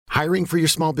Hiring for your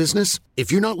small business?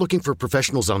 If you're not looking for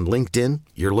professionals on LinkedIn,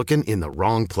 you're looking in the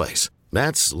wrong place.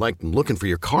 That's like looking for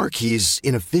your car keys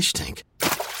in a fish tank.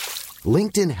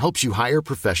 LinkedIn helps you hire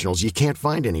professionals you can't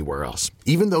find anywhere else,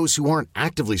 even those who aren't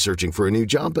actively searching for a new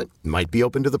job but might be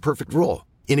open to the perfect role.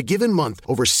 In a given month,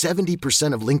 over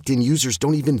 70% of LinkedIn users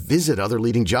don't even visit other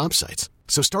leading job sites.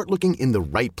 So start looking in the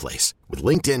right place. With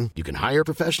LinkedIn, you can hire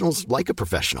professionals like a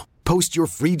professional. Post your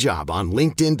free job on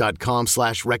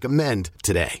linkedin.com/recommend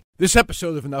today. This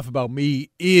episode of Enough About Me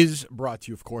is brought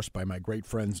to you, of course, by my great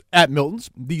friends at Milton's,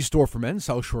 the store for men,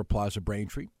 South Shore Plaza,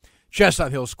 Braintree.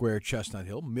 Chestnut Hill Square, Chestnut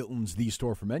Hill. Milton's, the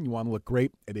store for men. You want to look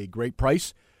great at a great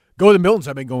price, go to Milton's.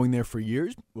 I've been going there for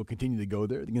years. We'll continue to go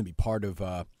there. They're going to be part of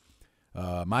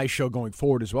my show going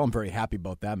forward as well. I'm very happy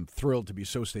about that. I'm thrilled to be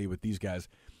associated with these guys.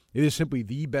 It is simply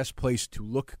the best place to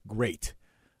look great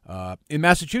in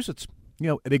Massachusetts,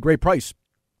 at a great price.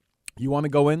 You want to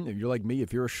go in, if you're like me,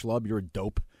 if you're a schlub, you're a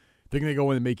dope. They're going to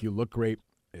go in and make you look great.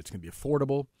 It's going to be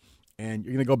affordable. And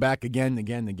you're going to go back again.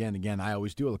 I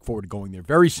always do. I look forward to going there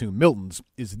very soon. Milton's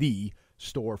is the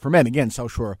store for men. Again,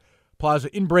 South Shore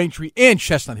Plaza in Braintree and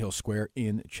Chestnut Hill Square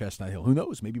in Chestnut Hill. Who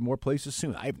knows? Maybe more places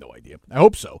soon. I have no idea. I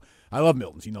hope so. I love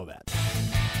Milton's. You know that.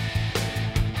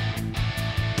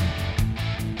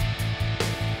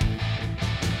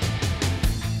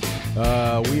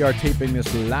 We are taping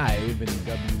this live in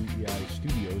WEI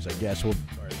Studios, I guess, or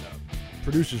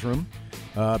producer's room.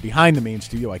 Behind the main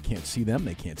studio. I can't see them.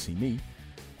 They can't see me.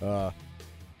 I'm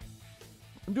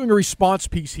doing a response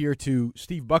piece here to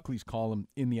Steve Buckley's column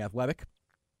in The Athletic,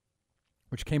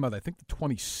 which came out, I think, the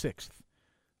 26th.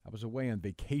 I was away on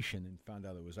vacation and found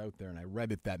out it was out there, and I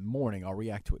read it that morning. I'll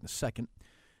react to it in a second.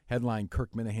 Headline,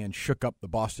 Kirk Minahan shook up the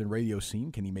Boston radio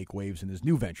scene. Can he make waves in his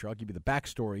new venture? I'll give you the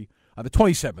backstory. The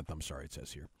 27th, I'm sorry, it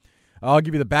says here. I'll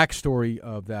give you the backstory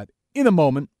of that in a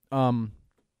moment. But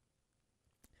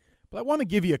I want to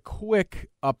give you a quick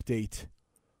update,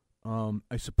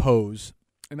 I suppose.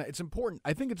 And it's important.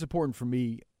 I think it's important for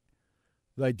me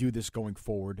that I do this going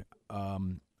forward.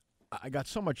 I got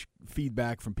so much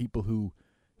feedback from people who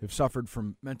have suffered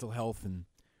from mental health, and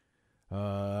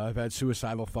I've had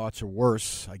suicidal thoughts or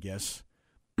worse, I guess,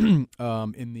 in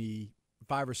the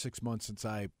 5 or 6 months since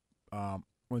I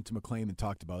went to McLean and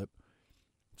talked about it.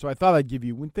 So I thought I'd give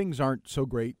you, when things aren't so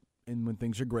great, and when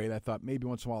things are great, I thought maybe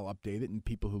once in a while I'll update it, and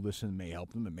people who listen may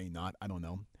help them, it may not. I don't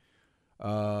know.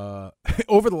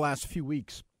 Over the last few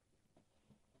weeks,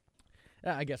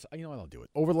 I guess, you know what, I'll do it.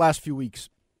 Over the last few weeks,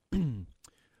 not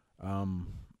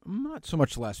so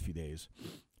much the last few days,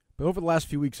 but over the last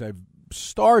few weeks, I've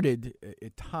started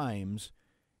at times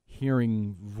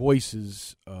hearing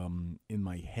voices in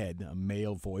my head, a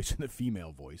male voice and a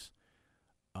female voice.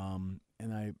 And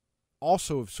I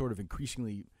also have sort of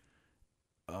increasingly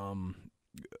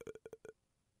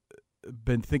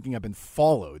been thinking I've been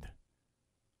followed.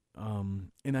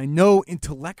 And I know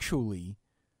intellectually,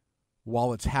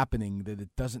 while it's happening, that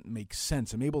it doesn't make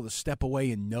sense. I'm able to step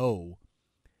away and know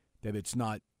that it's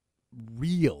not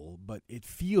real, but it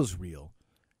feels real.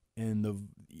 And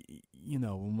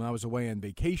when I was away on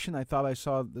vacation, I thought I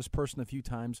saw this person a few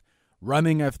times.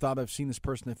 Running, I've thought I've seen this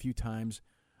person a few times.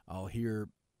 I'll hear,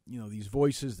 these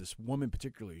voices. This woman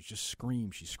particularly just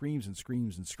screams. She screams and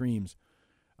screams and screams.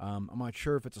 I'm not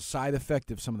sure if it's a side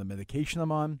effect of some of the medication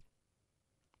I'm on,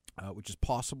 which is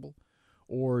possible,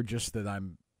 or just that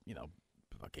I'm,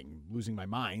 fucking losing my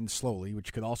mind slowly,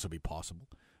 which could also be possible.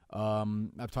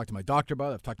 I've talked to my doctor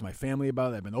about it. I've talked to my family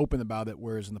about it. I've been open about it,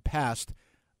 whereas in the past,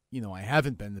 I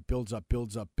haven't been. It builds up.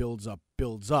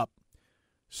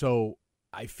 So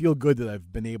I feel good that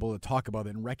I've been able to talk about it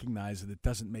and recognize that it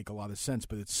doesn't make a lot of sense,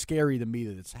 but it's scary to me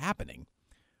that it's happening.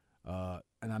 And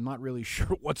I'm not really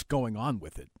sure what's going on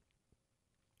with it.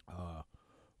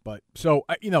 But so,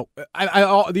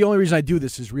 the only reason I do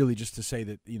this is really just to say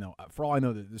that, for all I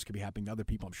know that this could be happening to other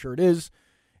people, I'm sure it is.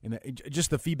 And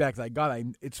just the feedback that I got,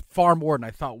 it's far more than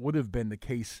I thought would have been the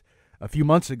case a few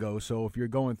months ago. So if you're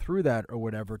going through that or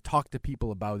whatever, talk to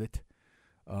people about it.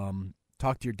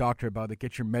 Talk to your doctor about it.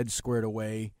 Get your meds squared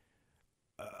away.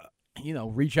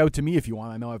 Reach out to me if you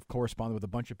want. I know I've corresponded with a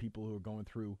bunch of people who are going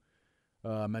through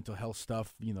mental health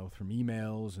stuff, from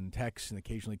emails and texts, and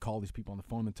occasionally call these people on the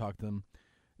phone and talk to them.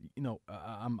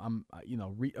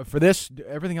 For this,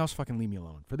 everything else, fucking leave me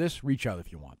alone. For this, reach out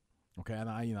if you want. Okay, and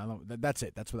I don't, that's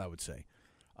it. That's what I would say.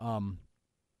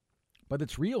 But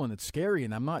it's real and it's scary,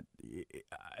 and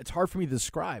it's hard for me to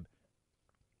describe.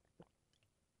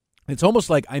 It's almost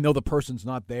like I know the person's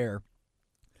not there,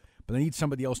 but I need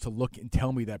somebody else to look and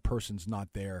tell me that person's not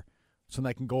there so that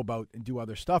I can go about and do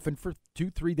other stuff. And for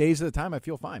 2-3 days at a time, I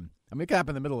feel fine. I mean, it can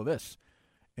happen in the middle of this.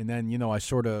 And then, I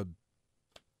sort of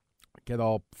get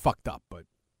all fucked up. But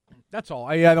that's all.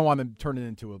 I don't want to turn it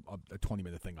into a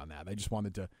 20-minute thing on that. I just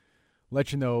wanted to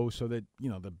let you know so that,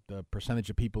 the percentage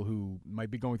of people who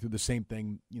might be going through the same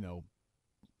thing,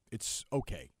 it's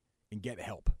okay and get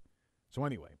help. So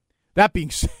anyway, that being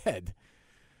said,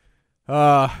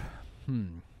 all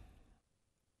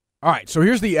right, so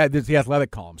here's the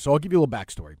athletic column. So I'll give you a little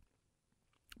backstory.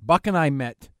 Buck and I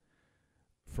met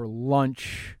for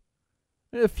lunch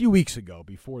a few weeks ago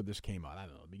before this came out. I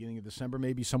don't know, beginning of December,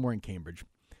 maybe somewhere in Cambridge.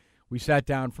 We sat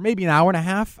down for maybe an hour and a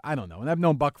half. I don't know. And I've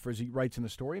known Buck for as he writes in the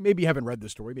story. Maybe you haven't read the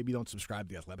story. Maybe you don't subscribe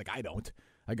to The Athletic. I don't.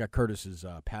 I got Curtis's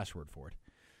password for it.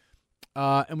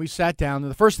 And we sat down,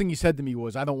 and the first thing he said to me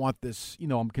was, I don't want this,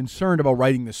 I'm concerned about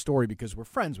writing this story because we're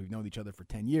friends. We've known each other for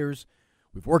 10 years.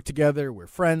 We've worked together. We're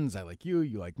friends. I like you.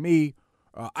 You like me.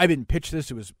 I didn't pitch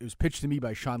this. It was pitched to me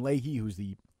by Sean Leahy, who's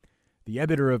the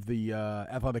editor of the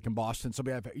Athletic in Boston.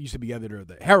 Somebody used to be editor of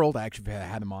the Herald. I actually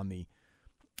had him on the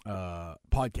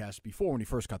podcast before when he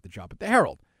first got the job at the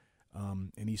Herald.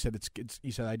 And he said,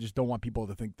 he said, I just don't want people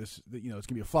to think this, it's going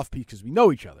to be a fluff piece because we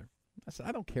know each other. I said,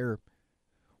 I don't care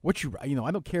what you write.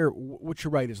 I don't care what you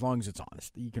write as long as it's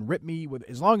honest. You can rip me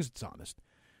as long as it's honest.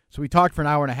 So we talked for an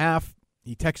hour and a half.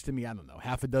 He texted me, I don't know,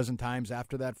 half a dozen times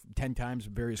after that, 10 times,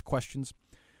 various questions.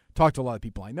 Talked to a lot of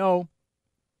people I know.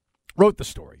 Wrote the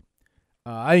story.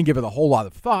 I didn't give it a whole lot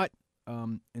of thought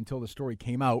until the story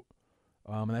came out.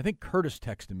 And I think Curtis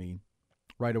texted me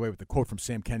right away with the quote from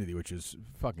Sam Kennedy, which is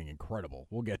fucking incredible.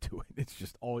 We'll get to it.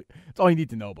 It's all you need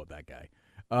to know about that guy.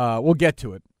 We'll get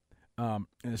to it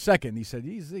in a second. He said,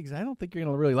 I don't think you're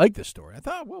going to really like this story. I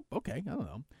thought, well, okay, I don't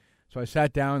know. So I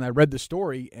sat down and I read the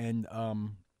story, and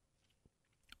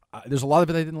there's a lot of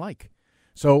it I didn't like.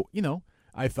 So,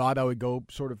 I thought I would go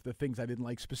sort of the things I didn't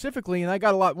like specifically, and I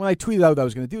got a lot, when I tweeted out that I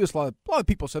was going to do this, a lot of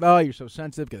people said, oh, you're so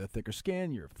sensitive, get a thicker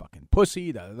skin, you're a fucking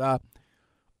pussy, da-da-da.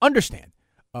 Understand.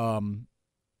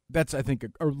 That's, I think,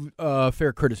 a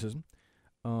fair criticism.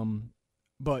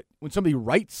 But when somebody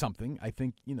writes something, I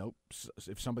think,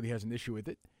 if somebody has an issue with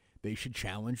it, they should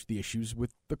challenge the issues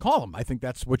with the column. I think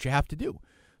that's what you have to do.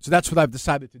 So that's what I've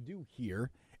decided to do here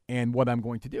and what I'm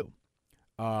going to do.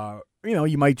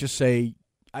 You might just say,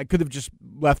 I could have just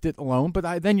left it alone,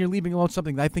 but then you're leaving alone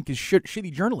something that I think is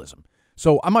shitty journalism.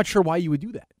 So I'm not sure why you would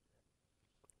do that.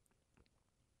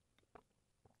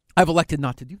 I've elected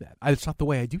not to do that. It's not the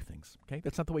way I do things. Okay,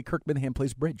 that's not the way Kirk Minahan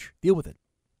plays bridge. Deal with it.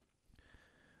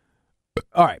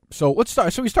 All right, so let's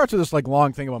start. So he starts with this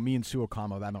long thing about me and Sue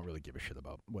Okama that I don't really give a shit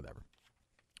about. Whatever.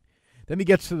 Then he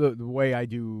gets to the way I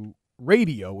do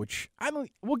radio, which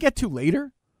we'll get to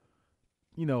later.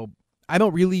 I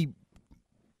don't really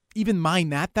even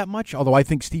mind that much, although I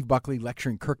think Steve Buckley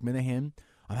lecturing Kirk Minahan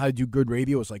on how to do good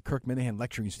radio is like Kirk Minahan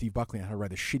lecturing Steve Buckley on how to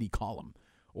write a shitty column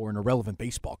or an irrelevant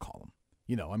baseball column.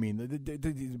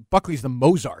 Buckley's the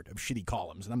Mozart of shitty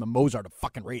columns, and I'm the Mozart of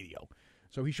fucking radio.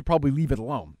 So he should probably leave it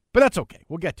alone. But that's okay.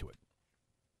 We'll get to it.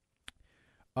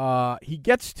 He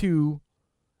gets to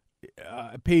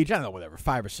page,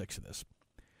 5 or 6 of this.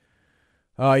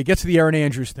 He gets to the Erin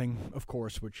Andrews thing, of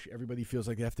course, which everybody feels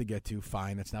like they have to get to.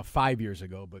 Fine. That's now 5 years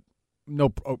ago, but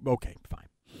nope. Okay,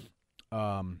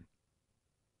 fine.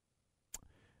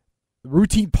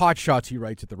 Routine pot shots, he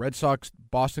writes, at the Red Sox,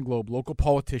 Boston Globe, local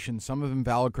politicians, some of them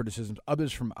valid criticisms,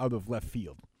 others from out of left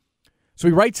field. So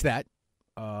he writes that.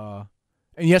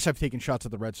 And yes, I've taken shots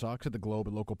at the Red Sox, at the Globe,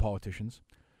 and local politicians.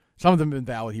 Some of them have been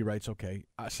valid, he writes, okay.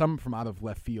 Some from out of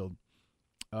left field.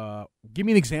 Give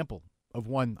me an example of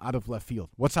one out of left field.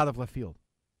 What's out of left field?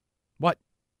 What?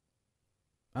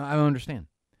 I don't understand.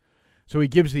 So he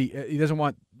doesn't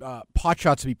want pot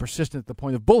shots to be persistent at the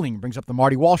point of bullying. Brings up the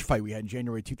Marty Walsh fight we had in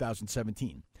January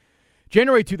 2017.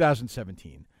 January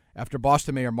 2017, after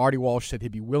Boston Mayor Marty Walsh said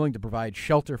he'd be willing to provide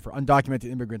shelter for undocumented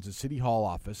immigrants in City Hall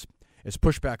office as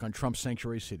pushback on Trump's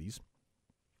sanctuary cities,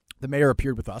 the mayor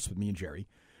appeared with me and Jerry,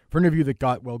 for an interview that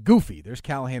got, goofy. There's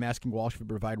Callahan asking Walsh to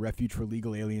provide refuge for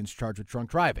illegal aliens charged with drunk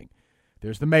driving.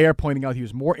 There's the mayor pointing out he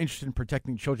was more interested in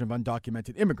protecting children of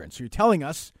undocumented immigrants. So you're telling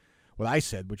us what I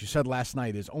said, what you said last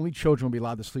night is only children will be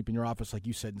allowed to sleep in your office like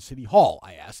you said in City Hall,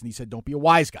 I asked. And he said, don't be a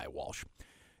wise guy, Walsh.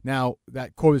 Now,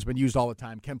 that quote has been used all the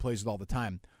time. Ken plays it all the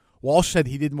time. Walsh said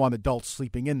he didn't want adults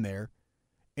sleeping in there,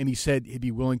 and he said he'd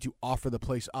be willing to offer the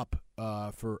place up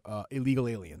for illegal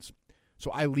aliens. So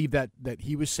I leave that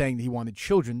he was saying that he wanted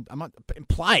children. I'm not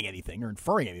implying anything or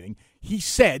inferring anything. He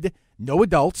said no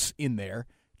adults in there.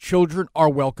 Children are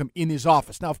welcome in his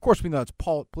office. Now, of course, we know that's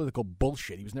political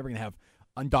bullshit. He was never going to have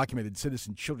undocumented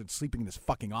citizen children sleeping in this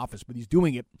fucking office, but he's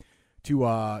doing it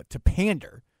to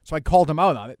pander. So I called him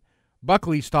out on it.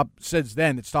 Buckley says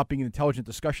then it stopped being an intelligent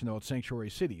discussion about sanctuary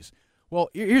cities. Well,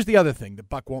 here's the other thing that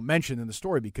Buck won't mention in the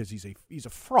story because he's a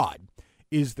fraud,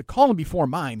 is the column before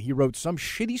mine, he wrote some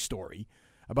shitty story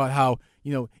about how,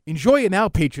 enjoy it now,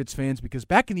 Patriots fans, because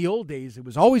back in the old days, it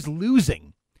was always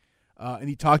losing. And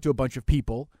he talked to a bunch of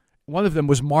people. One of them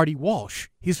was Marty Walsh,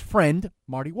 his friend,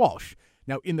 Marty Walsh.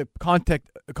 Now, in the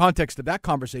context of that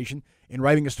conversation, in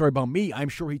writing a story about me, I'm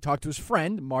sure he talked to his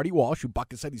friend, Marty Walsh, who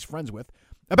Buck has said he's friends with,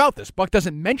 about this. Buck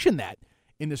doesn't mention that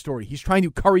in the story. He's trying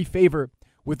to curry favor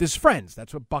with his friends.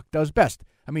 That's what Buck does best.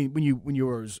 I mean, when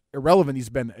you're as irrelevant he's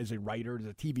been as a writer, as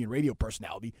a TV and radio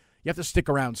personality, you have to stick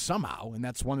around somehow, and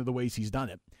that's one of the ways he's done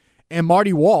it. And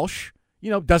Marty Walsh,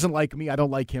 doesn't like me. I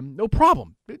don't like him. No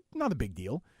problem. Not a big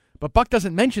deal. But Buck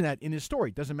doesn't mention that in his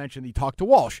story. Doesn't mention he talked to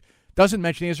Walsh. Doesn't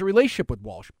mention he has a relationship with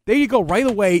Walsh. There you go. Right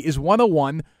away is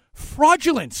 101.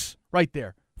 Fraudulence right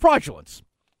there. Fraudulence.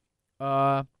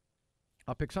 I'll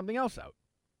pick something else out.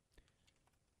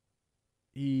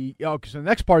 So the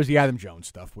next part is the Adam Jones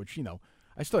stuff, which,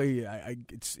 I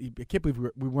can't believe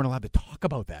we weren't allowed to talk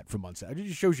about that for months. It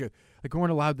just shows you, we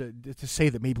weren't allowed to say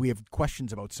that maybe we have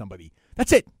questions about somebody.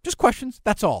 That's it. Just questions.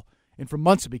 That's all. And for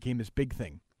months it became this big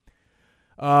thing.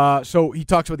 So he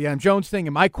talks about the Adam Jones thing,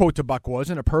 and my quote to Buck was,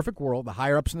 in a perfect world, the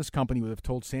higher-ups in this company would have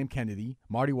told Sam Kennedy,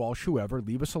 Marty Walsh, whoever,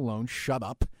 leave us alone, shut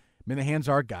up. Minahan's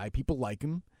our guy. People like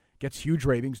him. Gets huge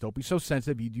ratings. Don't be so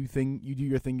sensitive. You do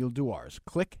your thing, you'll do ours.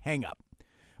 Click, hang up.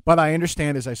 But I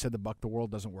understand, as I said to Buck, the world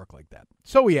doesn't work like that.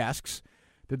 So he asks,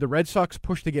 did the Red Sox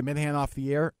push to get Minahan off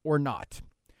the air or not?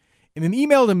 In an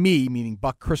email to me, meaning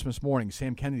Buck Christmas morning,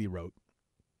 Sam Kennedy wrote,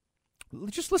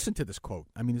 just listen to this quote.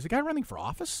 I mean, is the guy running for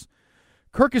office?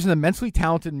 Kirk is an immensely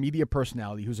talented media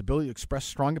personality whose ability to express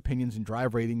strong opinions and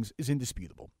drive ratings is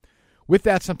indisputable. With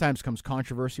that sometimes comes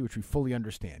controversy, which we fully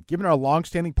understand. Given our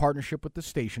long-standing partnership with the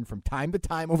station from time to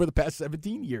time over the past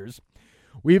 17 years,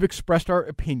 we have expressed our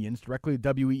opinions directly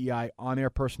to WEEI on-air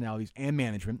personalities and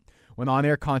management when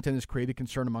on-air content has created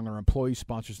concern among our employees,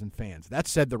 sponsors, and fans. That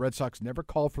said, the Red Sox never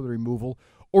called for the removal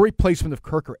or replacement of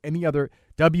Kirk or any other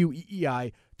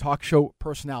WEEI talk show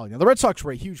personality. Now, the Red Sox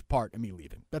were a huge part of me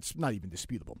leaving. That's not even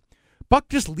disputable. Buck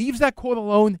just leaves that quote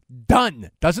alone.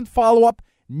 Done. Doesn't follow up.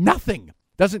 Nothing.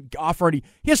 Doesn't offer any.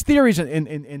 He has theories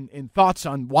and thoughts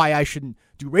on why I shouldn't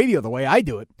do radio the way I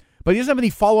do it, but he doesn't have any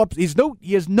follow-ups.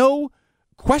 He has no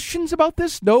questions about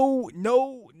this. No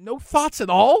thoughts at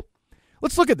all.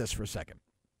 Let's look at this for a second.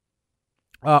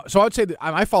 So I would say that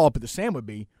my follow-up with the Sam would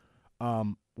be,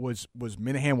 was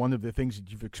Minahan one of the things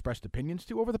that you've expressed opinions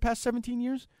to over the past 17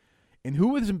 years? And who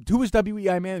was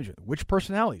WEI manager? Which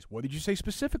personalities? What did you say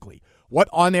specifically? What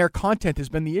on-air content has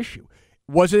been the issue?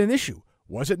 Was it an issue?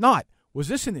 Was it not? Was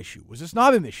this an issue? Was this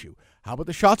not an issue? How about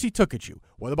the shots he took at you?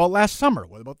 What about last summer?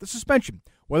 What about the suspension?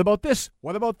 What about this?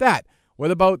 What about that?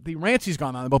 What about the rants he's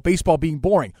gone on about baseball being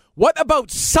boring? What about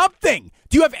something?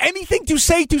 Do you have anything to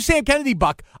say to Sam Kennedy,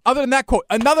 Buck, other than that quote?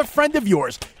 Another friend of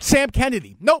yours, Sam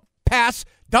Kennedy. Nope. Pass.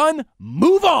 Done.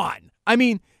 Move on. I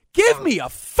mean, give me a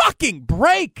fucking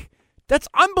break. That's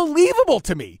unbelievable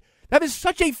to me. That is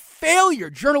such a failure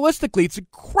journalistically. It's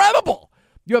incredible.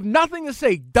 You have nothing to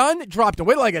say. Done, dropped. And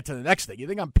wait till I get to the next thing. You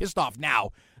think I'm pissed off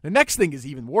now. The next thing is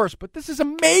even worse, but this is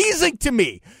amazing to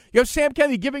me. You have Sam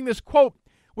Kennedy giving this quote,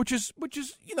 which is,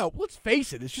 let's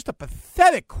face it, it's just a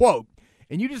pathetic quote,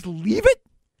 and you just leave it?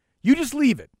 You just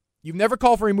leave it. You've never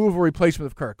called for removal or replacement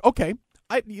of Kirk. Okay.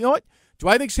 You know what? Do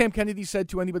I think Sam Kennedy said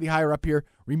to anybody higher up here,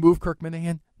 remove Kirk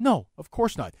Minahan? No, of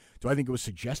course not. Do I think it was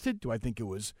suggested? Do I think it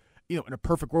was, in a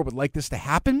perfect world would like this to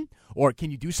happen? Or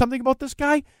can you do something about this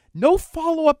guy? No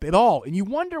follow-up at all. And you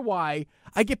wonder why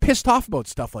I get pissed off about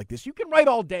stuff like this. You can write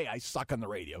all day, I suck on the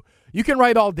radio. You can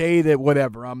write all day that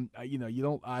whatever,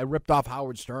 I ripped off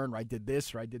Howard Stern, or I did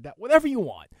this, or I did that, whatever you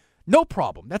want. No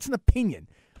problem. That's an opinion.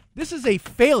 This is a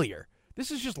failure. This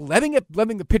is just letting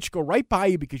the pitch go right by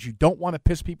you because you don't want to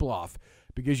piss people off,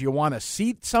 because you want a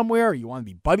seat somewhere, or you want to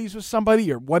be buddies with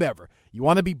somebody, or whatever. You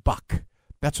want to be Buck.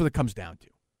 That's what it comes down to.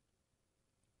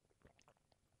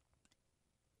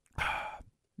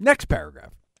 Next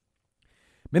paragraph.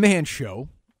 Minahan's show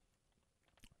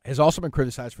has also been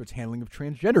criticized for its handling of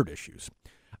transgendered issues.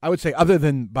 I would say, other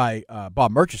than by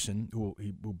Bob Murchison, who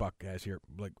Buck has here,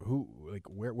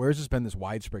 where has this been this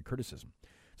widespread criticism?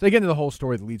 So they get into the whole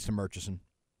story that leads to Murchison.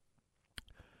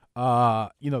 The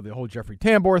whole Jeffrey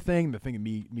Tambor thing, the thing that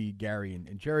me, Gary,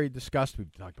 and Jerry discussed.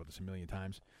 We've talked about this a million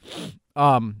times.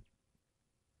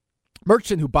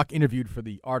 Murchison, who Buck interviewed for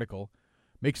the article,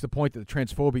 makes the point that the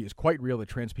transphobia is quite real, that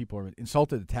trans people are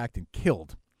insulted, attacked, and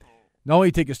killed. Not only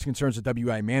did he take his concerns to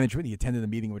WI management, he attended a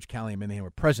meeting in which Callie and Minahan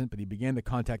were present, but he began to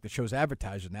contact the show's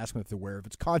advertisers and ask them if they're aware of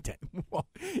its content. Well,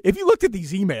 if you looked at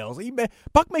these emails,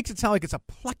 Buck makes it sound like it's a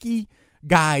plucky,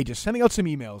 guy just sending out some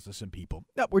emails to some people.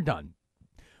 No, we're done.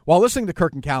 While listening to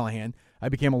Kirk and Callahan, I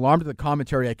became alarmed at the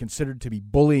commentary I considered to be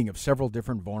bullying of several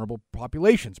different vulnerable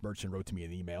populations, Murchison wrote to me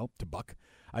in an email to Buck.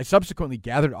 I subsequently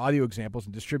gathered audio examples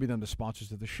and distributed them to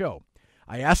sponsors of the show.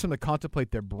 I asked them to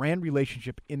contemplate their brand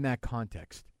relationship in that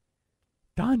context.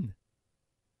 Done.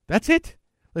 That's it.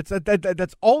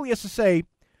 That's all he has to say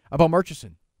about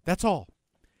Murchison. That's all.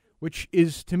 Which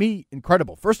is, to me,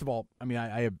 incredible. First of all, I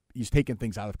mean, he's taken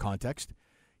things out of context.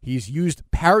 He's used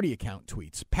parody account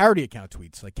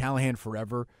tweets like Callahan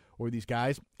Forever or these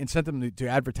guys, and sent them to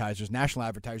advertisers, national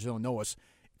advertisers who don't know us,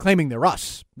 claiming they're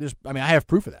us. I have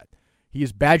proof of that. He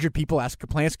has badgered people, ask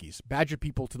Kaplansky's, badgered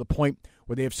people to the point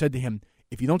where they have said to him,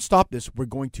 if you don't stop this, we're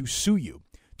going to sue you.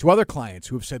 To other clients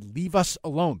who have said, leave us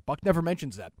alone. Buck never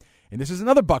mentions that. And this is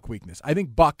another Buck weakness. I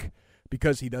think Buck,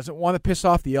 because he doesn't want to piss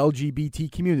off the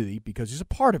LGBT community, because he's a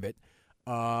part of it,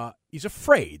 he's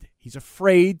afraid. He's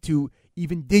afraid to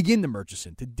even dig into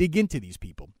Murchison, to dig into these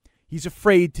people. He's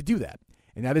afraid to do that.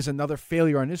 And that is another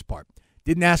failure on his part.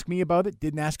 Didn't ask me about it.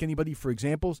 Didn't ask anybody for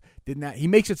examples. He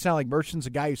makes it sound like Murchison's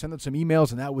a guy who sent out some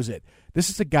emails and that was it. This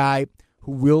is a guy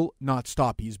who will not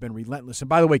stop. He's been relentless. And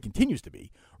by the way, continues to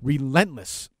be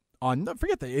relentless on,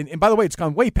 forget that. And by the way, it's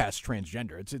gone way past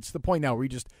transgender. It's the point now where he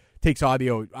just takes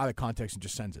audio out of context and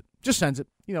just sends it. Just sends it.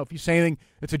 You know, if you say anything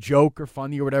that's a joke or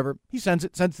funny or whatever, he sends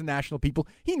it to national people.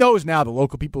 He knows now the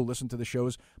local people who listen to the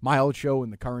shows, my old show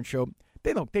and the current show,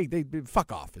 they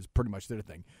fuck off is pretty much their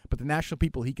thing. But the national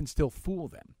people, he can still fool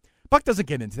them. Buck doesn't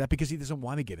get into that because he doesn't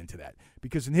want to get into that.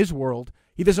 Because in his world,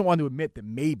 he doesn't want to admit that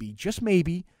maybe, just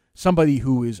maybe, somebody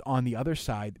who is on the other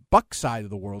side, Buck's side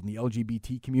of the world in the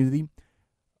LGBT community,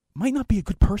 might not be a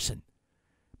good person.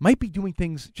 Might be doing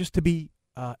things just to be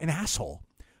an asshole.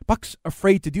 Buck's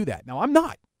afraid to do that. Now, I'm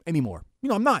not anymore.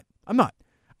 I'm not.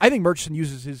 I think Murchison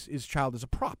uses his child as a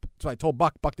prop. So I told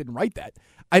Buck. Buck didn't write that.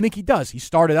 I think he does. He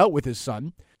started out with his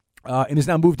son and has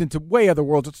now moved into way other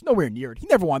worlds. It's nowhere near it. He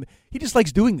never wanted. He just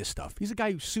likes doing this stuff. He's a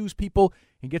guy who sues people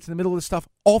and gets in the middle of this stuff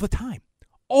all the time.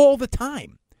 All the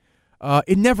time.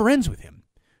 It never ends with him.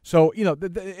 So,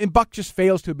 and Buck just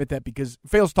fails to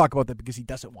talk about that because he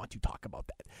doesn't want to talk about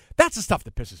that. That's the stuff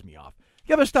that pisses me off.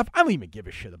 The other stuff, I don't even give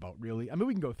a shit about, really. I mean,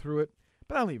 we can go through it,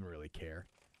 but I don't even really care.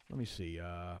 Let me see.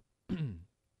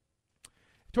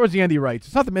 Towards the end, he writes,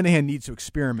 it's not that Minahan needs to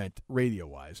experiment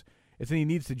radio-wise. It's that he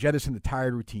needs to jettison the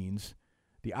tired routines,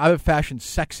 the out-of-fashion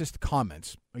sexist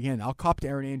comments. Again, I'll cop to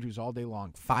Aaron Andrews all day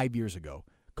long, 5 years ago.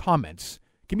 Comments.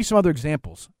 Give me some other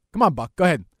examples. Come on, Buck. Go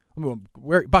ahead.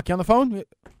 Buck, you on the phone?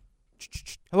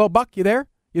 Hello, Buck, you there?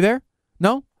 You there?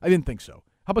 No? I didn't think so.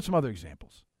 How about some other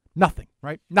examples? Nothing,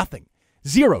 right? Nothing.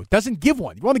 Zero. Doesn't give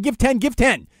one. You want to give 10, give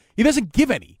 10. He doesn't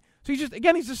give any. So he's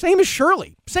the same as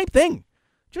Shirley. Same thing.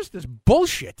 Just this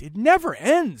bullshit. It never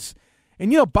ends.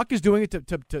 And, Buck is doing it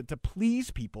to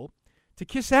please people, to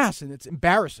kiss ass, and it's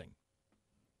embarrassing.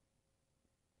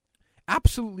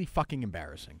 Absolutely fucking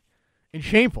embarrassing. And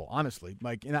shameful, honestly.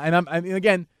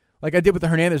 Again, like I did with the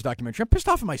Hernandez documentary, I'm pissed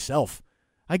off at myself.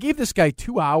 I gave this guy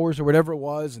 2 hours or whatever it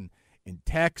was and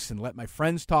texts and let my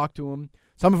friends talk to him.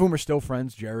 Some of whom are still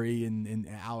friends, Jerry and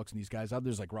Alex and these guys.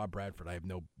 Others like Rob Bradford I have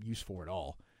no use for at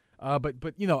all. But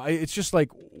it's just like,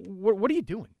 what are you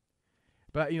doing?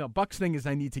 But, Buck's thing is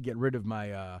I need to get rid of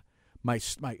my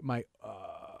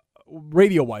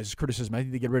radio-wise criticism. I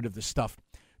need to get rid of the stuff,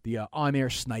 the on-air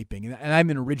sniping. And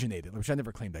I'm an originated, which I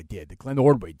never claimed I did. Glenn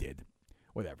Ordway did.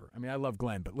 Whatever. I mean, I love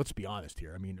Glenn, but let's be honest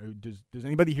here. I mean, does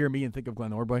anybody hear me and think of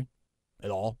Glenn Ordway at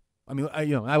all? I mean,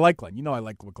 I like Glenn. I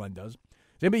like what Glenn does.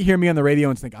 Does anybody hear me on the radio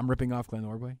and think I'm ripping off Glenn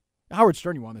Ordway? Howard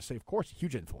Stern, you want to say, of course,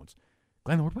 huge influence.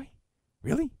 Glenn Ordway?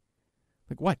 Really?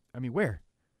 Like what? I mean, where?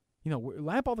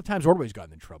 Lamp all the times Ordway's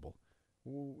gotten in trouble.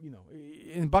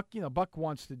 And Buck, Buck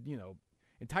wants to,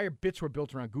 entire bits were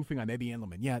built around goofing on Eddie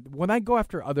Engelman. Yeah, when I go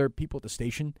after other people at the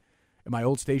station, at my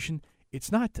old station,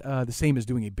 it's not the same as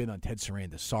doing a bit on Ted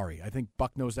Sarandis. Sorry. I think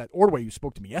Buck knows that. Ordway, who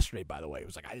spoke to me yesterday, by the way, it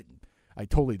was like, I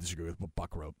totally disagree with what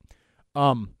Buck wrote.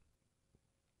 I'm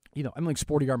like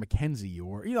Sporty R. McKenzie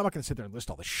or, I'm not going to sit there and list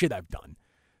all the shit I've done.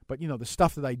 But, the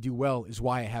stuff that I do well is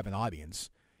why I have an audience.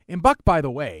 And Buck, by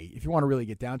the way, if you want to really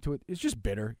get down to it, is just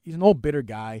bitter. He's an old bitter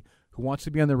guy who wants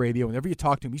to be on the radio. Whenever you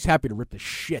talk to him, he's happy to rip the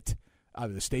shit out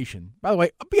of the station. By the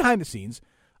way, behind the scenes,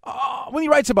 when he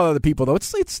writes about other people, though,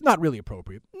 it's not really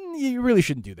appropriate. You really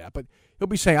shouldn't do that. But he'll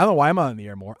be saying, I don't know why I'm on the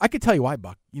air more. I can tell you why,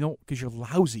 Buck. Because you're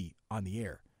lousy on the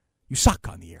air. You suck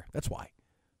on the air. That's why.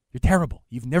 You're terrible.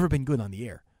 You've never been good on the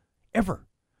air. Ever.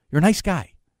 You're a nice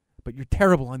guy. But you're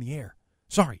terrible on the air.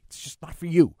 Sorry. It's just not for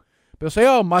you. But he'll say,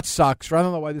 oh, Mutt sucks. Or I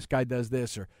don't know why this guy does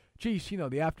this. Or geez,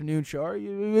 the afternoon show.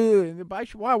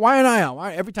 Why aren't I on?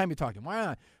 Why, every time you talk to him, why aren't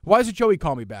I? Why doesn't Joey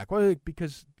call me back?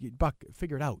 Because, Buck,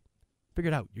 figure it out.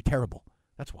 Figure it out. You're terrible.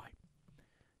 That's why.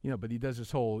 But he does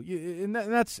this whole, and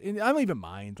that's, and I don't even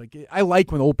mind. Like, I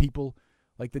like when old people,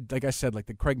 like I said, like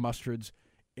the Craig Mustards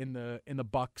in the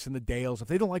Bucks and the Dales, if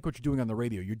they don't like what you're doing on the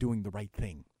radio, you're doing the right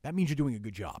thing. That means you're doing a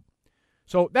good job.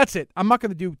 So that's it. I'm not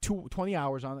going to do 20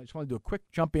 hours on it. I just want to do a quick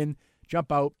jump in,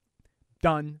 jump out,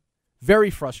 done.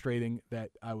 Very frustrating that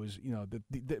I was,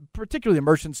 particularly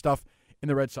immersion stuff in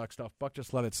the Red Sox stuff. Buck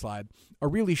just let it slide. A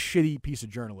really shitty piece of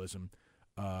journalism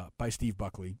by Steve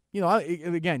Buckley.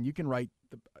 Again, you can write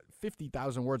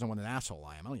 50,000 words on what an asshole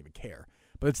I am. I don't even care.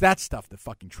 But it's that stuff that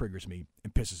fucking triggers me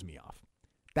and pisses me off.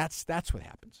 That's what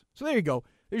happens. So there you go.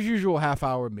 There's usual half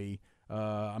hour of me.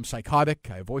 I'm psychotic.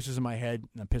 I have voices in my head,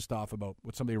 and I'm pissed off about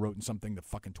what somebody wrote in something that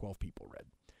fucking 12 people read.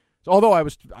 So although I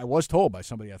was told by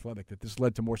somebody Athletic that this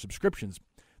led to more subscriptions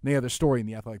than any other story in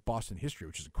the Athletic Boston history,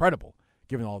 which is incredible,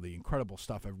 given all the incredible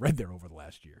stuff I've read there over the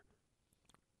last year.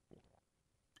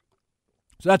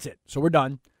 So that's it. So we're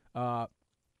done. I'll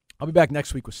be back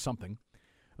next week with something.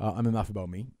 Enough about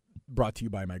me, brought to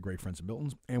you by my great friends at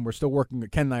Milton's. And we're still working,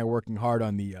 Ken and I are working hard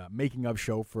on the making of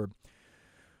show for,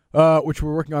 which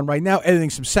we're working on right now, editing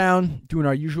some sound, doing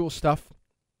our usual stuff.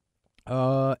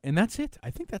 And that's it. I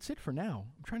think that's it for now.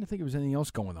 I'm trying to think if there's anything else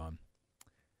going on.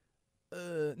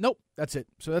 Nope, that's it.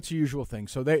 So that's the usual thing.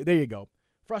 So there you go.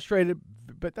 Frustrated,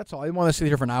 but that's all. I didn't want to sit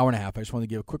here for an hour and a half. I just want to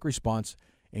give a quick response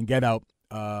and get out.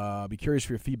 Be curious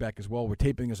for your feedback as well. We're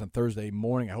taping this on Thursday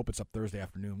morning. I hope it's up Thursday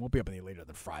afternoon. Won't be up any later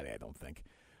than Friday, I don't think.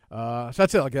 So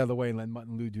that's it. I'll get out of the way and let Mutt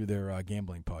and Lou do their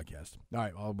gambling podcast. All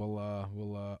right.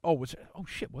 Oh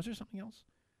shit. Was there something else?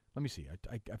 Let me see.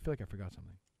 I feel like I forgot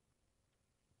something.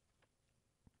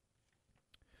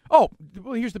 Oh,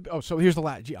 well, here's the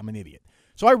last. Gee, I'm an idiot.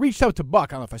 So I reached out to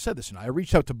Buck. I don't know if I said this or not. I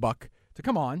reached out to Buck to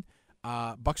come on.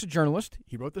 Buck's a journalist.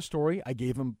 He wrote the story. I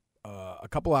gave him a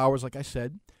couple hours, like I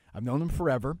said. I've known him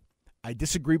forever. I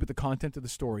disagree with the content of the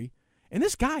story. And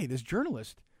this guy, this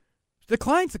journalist,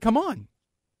 declines to come on.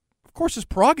 Of course, it's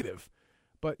prerogative.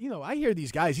 But, I hear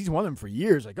these guys, he's one of them for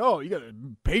years, like, oh,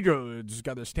 Pedro just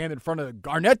got to stand in front of,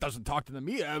 Garnett doesn't talk to the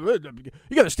media.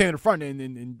 You got to stand in front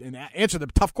and answer the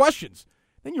tough questions.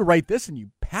 Then you write this and you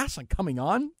pass on coming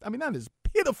on? I mean, that is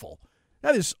pitiful.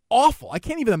 That is awful. I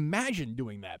can't even imagine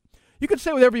doing that. You can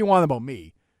say whatever you want about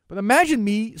me, but imagine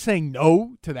me saying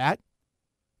no to that.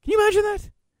 Can you imagine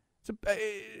that?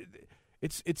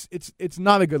 It's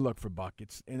not a good look for Buck.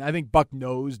 And I think Buck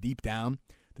knows deep down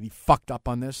that he fucked up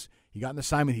on this. He got an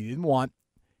assignment he didn't want.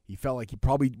 He felt like he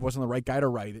probably wasn't the right guy to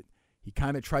write it. He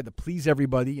kind of tried to please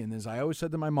everybody, and as I always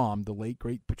said to my mom, the late,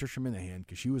 great Patricia Minahan,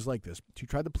 because she was like this, she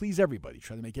tried to please everybody,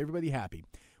 tried to make everybody happy.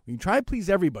 When you try to please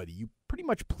everybody, you pretty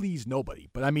much please nobody.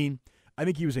 But, I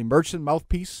think he was a merchant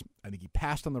mouthpiece. I think he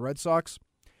passed on the Red Sox.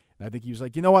 And I think he was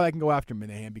like, you know what, I can go after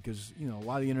Minahan because, a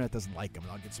lot of the internet doesn't like him,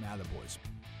 and I'll get some attaboys.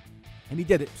 And he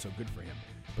did it, so good for him.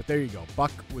 But there you go.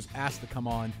 Buck was asked to come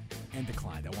on and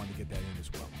declined. I wanted to get that in as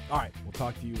well. All right, we'll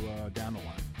talk to you down the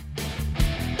line.